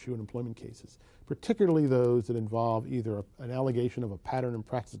major issue in employment cases, particularly those that involve either an allegation of a pattern and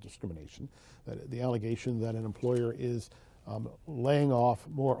practice of discrimination, the allegation that an employer is laying off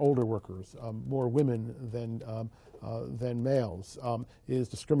more older workers, more women than males, is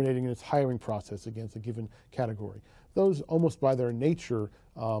discriminating in its hiring process against a given category. Those, almost by their nature,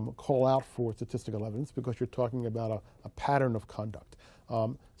 call out for statistical evidence because you're talking about a pattern of conduct.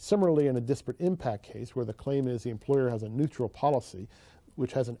 Similarly, in a disparate impact case where the claim is the employer has a neutral policy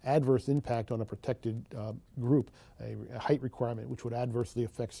which has an adverse impact on a protected group, a height requirement which would adversely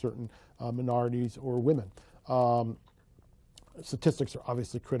affect certain minorities or women. Statistics are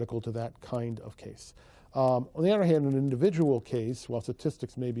obviously critical to that kind of case. On the other hand, in an individual case, while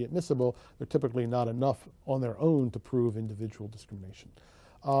statistics may be admissible, they're typically not enough on their own to prove individual discrimination.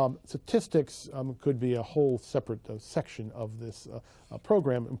 Statistics could be a whole separate section of this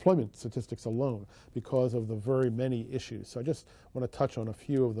program, employment statistics alone, because of the very many issues. So I just want to touch on a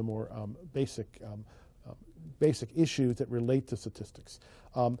few of the more basic issues that relate to statistics.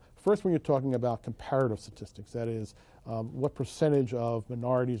 First, when you're talking about comparative statistics, that is, what percentage of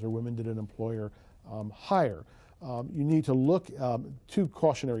minorities or women did an employer hire? You need to look, two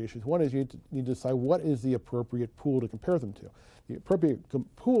cautionary issues. One is you need to decide what is the appropriate pool to compare them to. The appropriate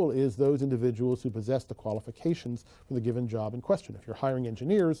pool is those individuals who possess the qualifications for the given job in question. If you're hiring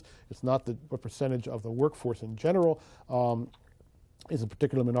engineers, it's not what percentage of the workforce in general is a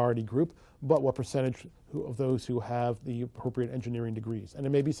particular minority group, but what percentage of those who have the appropriate engineering degrees. And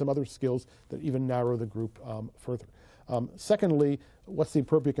there may be some other skills that even narrow the group further. Secondly, what's the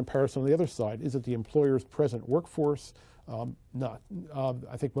appropriate comparison on the other side? Is it the employer's present workforce? Not.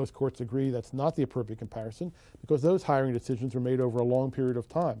 I think most courts agree that's not the appropriate comparison, because those hiring decisions are made over a long period of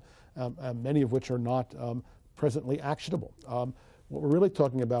time, many of which are not presently actionable. What we're really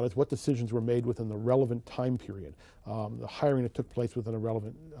talking about is what decisions were made within the relevant time period, the hiring that took place within a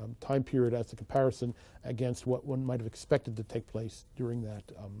relevant time period as a comparison against what one might have expected to take place during that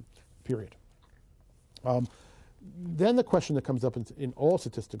period. Then the question that comes up in all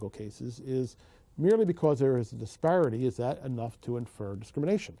statistical cases is, merely because there is a disparity, is that enough to infer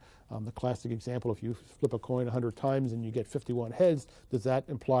discrimination? The classic example, if you flip a coin 100 times and you get 51 heads, does that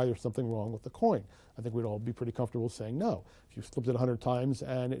imply there's something wrong with the coin? I think we'd all be pretty comfortable saying no. If you flipped it 100 times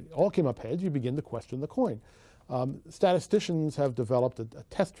and it all came up heads, you begin to question the coin. Statisticians have developed a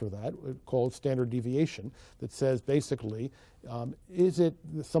test for that called standard deviation that says basically, is it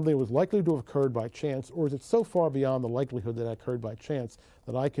something that was likely to have occurred by chance, or is it so far beyond the likelihood that it occurred by chance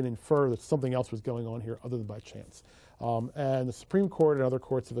that I can infer that something else was going on here other than by chance? And the Supreme Court and other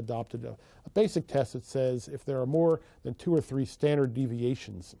courts have adopted a basic test that says if there are more than 2 or 3 standard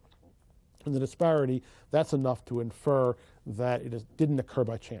deviations in the disparity, that's enough to infer that it didn't occur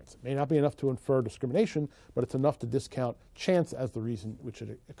by chance. It may not be enough to infer discrimination, but it's enough to discount chance as the reason which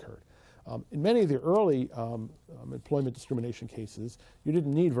it occurred. In many of the early employment discrimination cases, you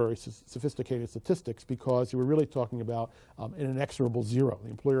didn't need very sophisticated statistics because you were really talking about an inexorable zero. The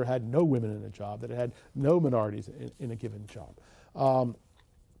employer had no women in a job, that it had no minorities in a given job.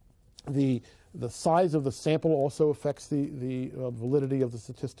 The size of the sample also affects the validity of the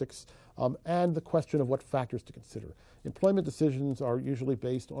statistics, and the question of what factors to consider. Employment decisions are usually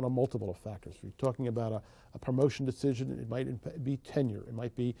based on a multiple of factors. If you're talking about a promotion decision, it might be tenure, it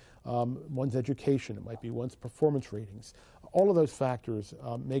might be one's education, it might be one's performance ratings. All of those factors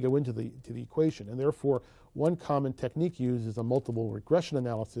may go into the equation, and therefore one common technique used is a multiple regression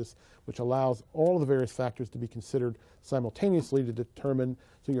analysis, which allows all of the various factors to be considered simultaneously to determine,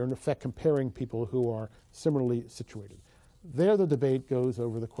 so you're in effect comparing people who are similarly situated. There the debate goes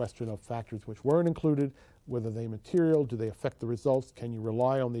over the question of factors which weren't included, whether they material, do they affect the results, can you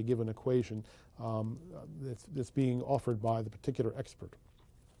rely on the given equation that's being offered by the particular expert.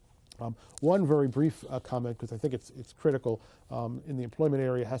 One very brief comment, because I think it's critical in the employment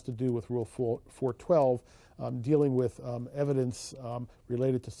area, has to do with Rule 412, dealing with evidence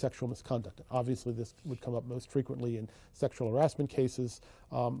related to sexual misconduct. Obviously, this would come up most frequently in sexual harassment cases.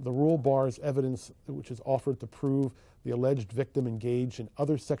 The rule bars evidence which is offered to prove the alleged victim engaged in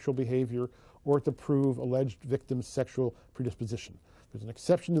other sexual behavior or to prove alleged victim's sexual predisposition. There's an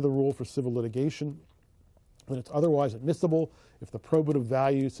exception to the rule for civil litigation when it's otherwise admissible if the probative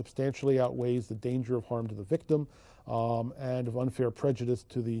value substantially outweighs the danger of harm to the victim and of unfair prejudice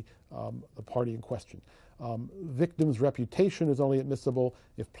to the party in question. Victim's reputation is only admissible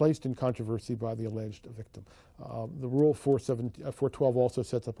if placed in controversy by the alleged victim. The Rule 412 also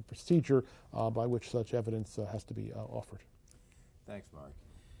sets up a procedure by which such evidence has to be offered. Thanks, Mark.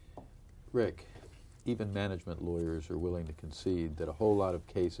 Rick, even management lawyers are willing to concede that a whole lot of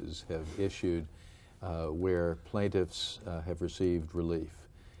cases have issued where plaintiffs have received relief.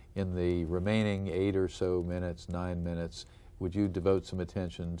 In the remaining 8 or so minutes, 9 minutes, would you devote some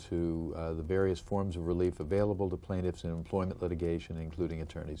attention to the various forms of relief available to plaintiffs in employment litigation, including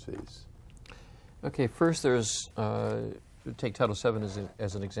attorney's fees? Okay, first there's, take Title VII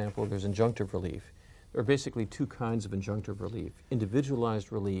as an example, there's injunctive relief. There are basically 2 kinds of injunctive relief.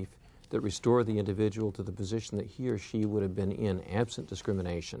 Individualized relief that restore the individual to the position that he or she would have been in absent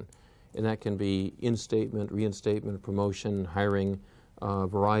discrimination. And that can be instatement, reinstatement, promotion, hiring, a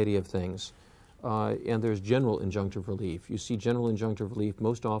variety of things. And there's general injunctive relief. You see general injunctive relief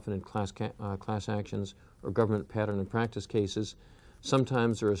most often in class actions or government pattern and practice cases.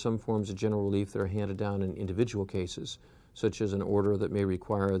 Sometimes there are some forms of general relief that are handed down in individual cases, such as an order that may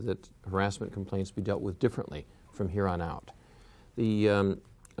require that harassment complaints be dealt with differently from here on out. There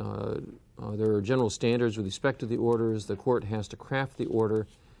are general standards with respect to the orders. The court has to craft the order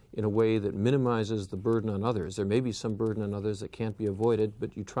in a way that minimizes the burden on others. There may be some burden on others that can't be avoided,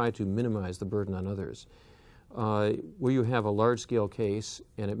 but you try to minimize the burden on others. Where you have a large-scale case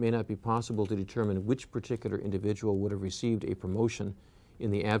and it may not be possible to determine which particular individual would have received a promotion in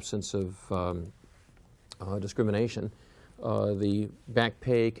the absence of discrimination, the back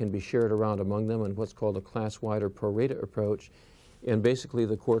pay can be shared around among them in what's called a class-wide or pro rata approach, and basically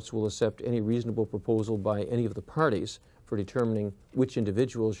the courts will accept any reasonable proposal by any of the parties for determining which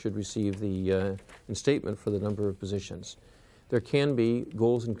individuals should receive the instatement for the number of positions. There can be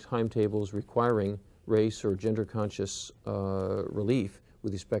goals and timetables requiring race or gender-conscious relief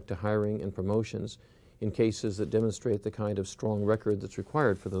with respect to hiring and promotions in cases that demonstrate the kind of strong record that's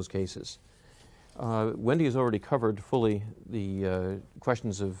required for those cases. Wendy has already covered fully the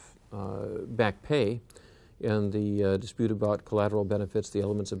questions of back pay and the dispute about collateral benefits, the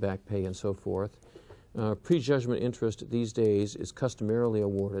elements of back pay, and so forth. Prejudgment interest these days is customarily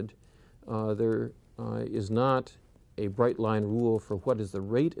awarded. There is not a bright line rule for what is the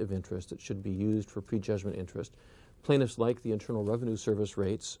rate of interest that should be used for prejudgment interest. Plaintiffs like the Internal Revenue Service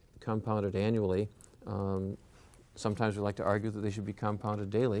rates compounded annually. Sometimes we like to argue that they should be compounded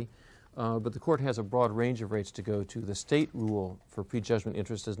daily, but the court has a broad range of rates to go to. The state rule for prejudgment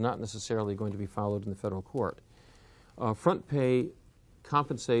interest is not necessarily going to be followed in the federal court. Front pay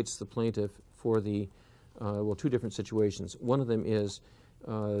compensates the plaintiff for the well, two different situations. One of them is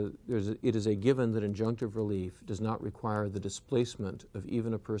it is a given that injunctive relief does not require the displacement of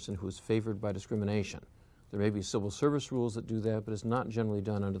even a person who is favored by discrimination. There may be civil service rules that do that, but it's not generally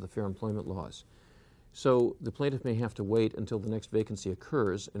done under the Fair Employment laws. So the plaintiff may have to wait until the next vacancy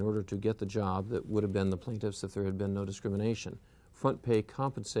occurs in order to get the job that would have been the plaintiff's if there had been no discrimination. Front pay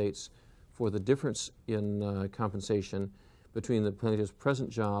compensates for the difference in compensation between the plaintiff's present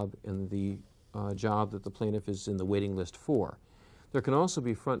job and the job that the plaintiff is in the waiting list for. There can also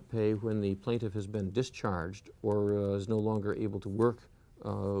be front pay when the plaintiff has been discharged or is no longer able to work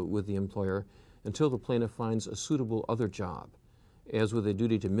with the employer until the plaintiff finds a suitable other job. As with a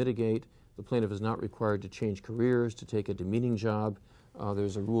duty to mitigate, the plaintiff is not required to change careers, to take a demeaning job.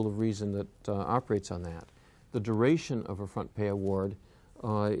 There's a rule of reason that operates on that. The duration of a front pay award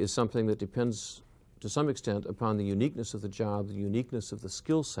is something that depends to some extent upon the uniqueness of the job, the uniqueness of the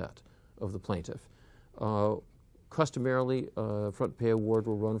skill set of the plaintiff. Customarily, front pay award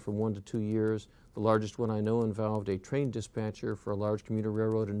will run from 1 to 2 years. The largest one I know involved a train dispatcher for a large commuter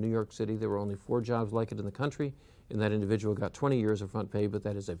railroad in New York City. There were only 4 jobs like it in the country, and that individual got 20 years of front pay, but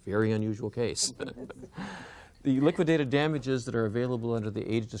that is a very unusual case. The liquidated damages that are available under the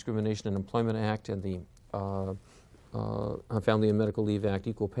Age Discrimination and Employment Act and the Family and Medical Leave Act,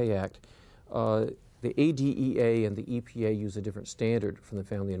 Equal Pay Act, the ADEA and the EPA use a different standard from the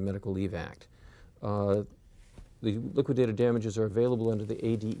Family and Medical Leave Act. The liquidated damages are available under the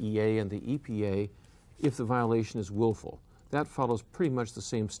ADEA and the EPA if the violation is willful. That follows pretty much the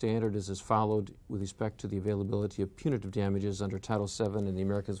same standard as is followed with respect to the availability of punitive damages under Title VII and the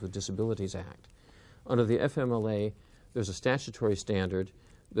Americans with Disabilities Act. Under the FMLA, there's a statutory standard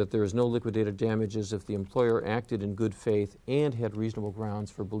that there is no liquidated damages if the employer acted in good faith and had reasonable grounds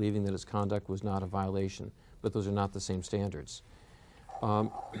for believing that its conduct was not a violation, but those are not the same standards.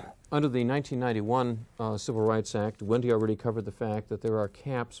 Under the 1991 Civil Rights Act, Wendy already covered the fact that there are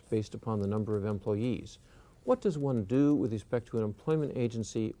caps based upon the number of employees. What does one do with respect to an employment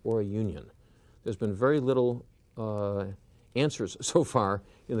agency or a union? There's been very little answers so far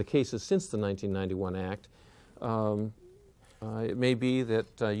in the cases since the 1991 Act. It may be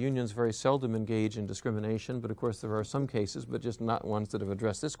that unions very seldom engage in discrimination, but of course there are some cases, but just not ones that have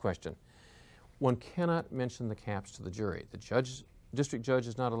addressed this question. One cannot mention the caps to the jury. The district judge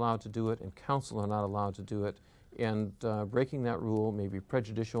is not allowed to do it, and counsel are not allowed to do it, and breaking that rule may be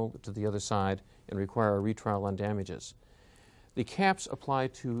prejudicial to the other side and require a retrial on damages. The caps apply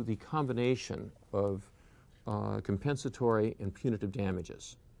to the combination of compensatory and punitive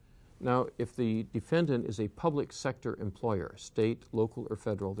damages. Now, if the defendant is a public sector employer, state, local, or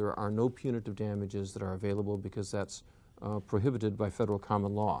federal, there are no punitive damages that are available because that's prohibited by federal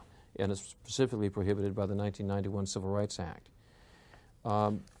common law, and is specifically prohibited by the 1991 Civil Rights Act.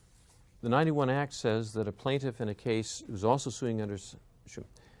 The 91 Act says that a plaintiff in a case who's also suing under,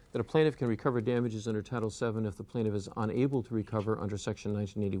 that a plaintiff can recover damages under Title VII if the plaintiff is unable to recover under Section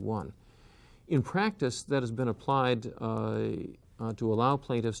 1981. In practice, that has been applied to allow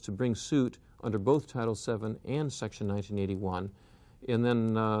plaintiffs to bring suit under both Title VII and Section 1981, and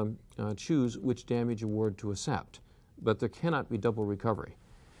then choose which damage award to accept. But there cannot be double recovery.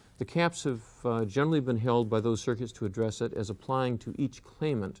 The caps have generally been held by those circuits to address it as applying to each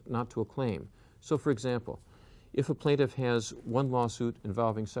claimant, not to a claim. So, for example, if a plaintiff has one lawsuit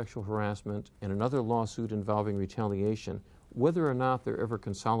involving sexual harassment and another lawsuit involving retaliation, whether or not they're ever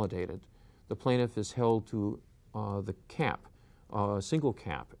consolidated, the plaintiff is held to the cap, a single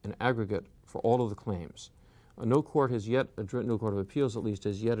cap, an aggregate for all of the claims. No court has yet, no court of appeals at least,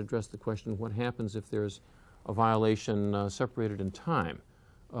 has yet addressed the question what happens if there's a violation separated in time.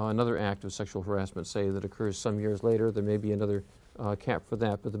 Another act of sexual harassment, say, that occurs some years later, there may be another cap for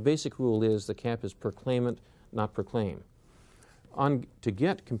that. But the basic rule is the cap is per claimant, not per claim. To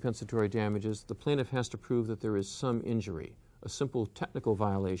get compensatory damages, the plaintiff has to prove that there is some injury, a simple technical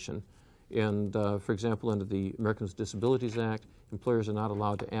violation. And, for example, under the Americans with Disabilities Act, employers are not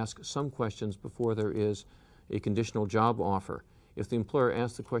allowed to ask some questions before there is a conditional job offer. If the employer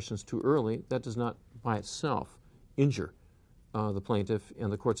asks the questions too early, that does not by itself injure the plaintiff,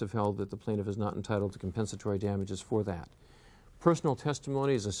 and the courts have held that the plaintiff is not entitled to compensatory damages for that. Personal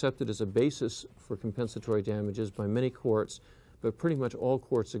testimony is accepted as a basis for compensatory damages by many courts, but pretty much all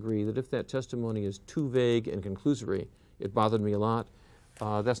courts agree that if that testimony is too vague and conclusory, it bothered me a lot,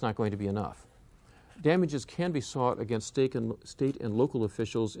 that's not going to be enough. Damages can be sought against state and local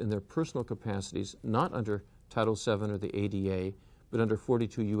officials in their personal capacities, not under Title VII or the ADA, but under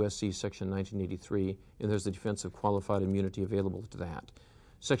 42 U.S.C. Section 1983, and there's the defense of qualified immunity available to that.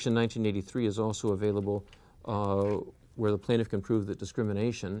 Section 1983 is also available where the plaintiff can prove that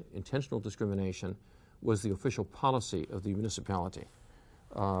discrimination, intentional discrimination, was the official policy of the municipality.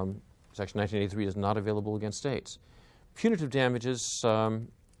 Section 1983 is not available against states. Punitive damages,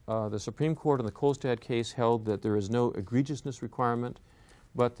 the Supreme Court in the Kolstad case held that there is no egregiousness requirement,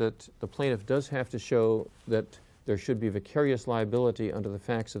 but that the plaintiff does have to show that there should be vicarious liability under the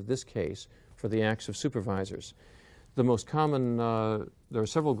facts of this case for the acts of supervisors. The most common, there are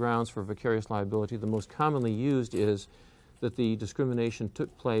several grounds for vicarious liability. The most commonly used is that the discrimination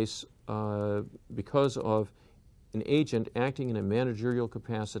took place because of an agent acting in a managerial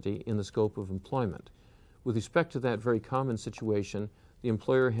capacity in the scope of employment. With respect to that very common situation, the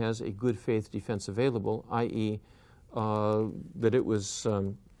employer has a good faith defense available, i.e. that it was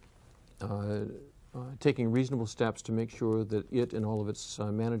taking reasonable steps to make sure that it and all of its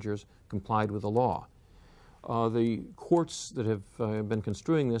managers complied with the law. The courts that have been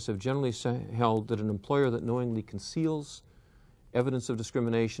construing this have generally held that an employer that knowingly conceals evidence of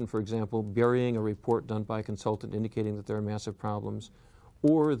discrimination, for example, burying a report done by a consultant indicating that there are massive problems,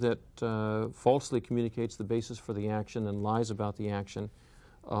 or that falsely communicates the basis for the action and lies about the action,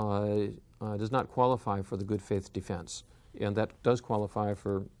 does not qualify for the good faith defense. And that does qualify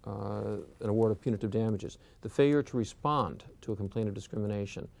for an award of punitive damages. The failure to respond to a complaint of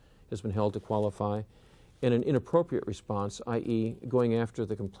discrimination has been held to qualify, and an inappropriate response, i.e. going after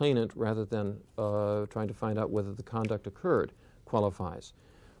the complainant rather than trying to find out whether the conduct occurred, qualifies.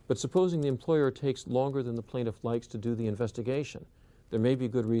 But supposing the employer takes longer than the plaintiff likes to do the investigation, there may be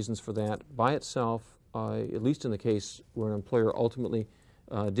good reasons for that. By itself, at least in the case where an employer ultimately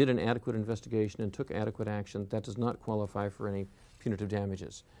did an adequate investigation and took adequate action, that does not qualify for any punitive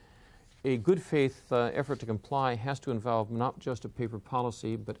damages. A good faith effort to comply has to involve not just a paper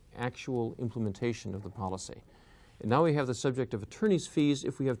policy, but actual implementation of the policy. And now we have the subject of attorney's fees,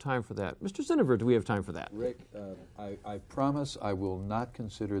 if we have time for that. Mr. Zinnever, do we have time for that? Rick, I promise I will not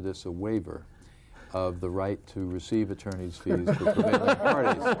consider this a waiver of the right to receive attorney's fees for prevailing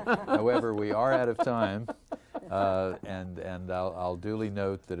parties. However, we are out of time. And I'll duly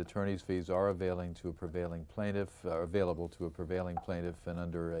note that attorney's fees are available to a prevailing plaintiff, and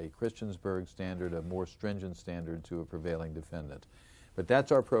under a Christiansburg standard, a more stringent standard to a prevailing defendant. But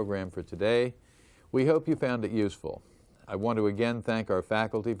that's our program for today. We hope you found it useful. I want to again thank our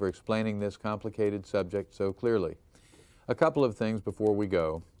faculty for explaining this complicated subject so clearly. A couple of things before we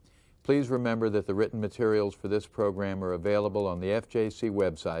go. Please remember that the written materials for this program are available on the FJC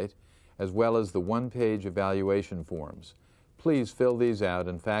website, as well as the one-page evaluation forms. Please fill these out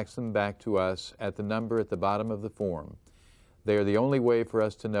and fax them back to us at the number at the bottom of the form. They are the only way for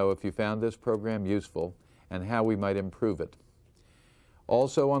us to know if you found this program useful and how we might improve it.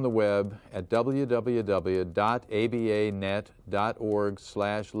 Also on the web at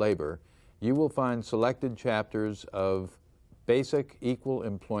www.abanet.org/labor, you will find selected chapters of Basic Equal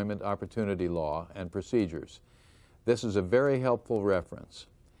Employment Opportunity Law and Procedures. This is a very helpful reference.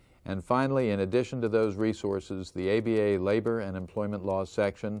 And finally, in addition to those resources, the ABA Labor and Employment Law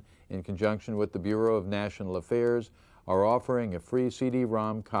section, in conjunction with the Bureau of National Affairs, are offering a free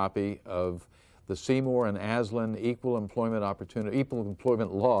CD-ROM copy of the Seymour and Aslan Equal Employment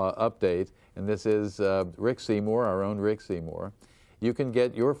Law Update, and this is Rick Seymour, our own Rick Seymour. You can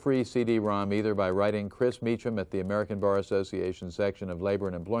get your free CD-ROM either by writing Chris Meacham at the American Bar Association section of Labor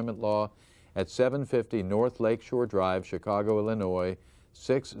and Employment Law at 750 North Lakeshore Drive, Chicago, Illinois,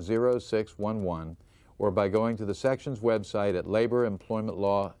 60611, or by going to the section's website at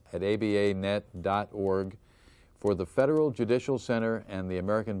laboremploymentlaw@abanet.org. For the Federal Judicial Center and the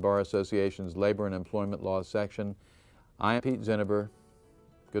American Bar Association's Labor and Employment Law section, I am Pete Zinneber.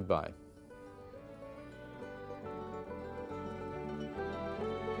 Goodbye.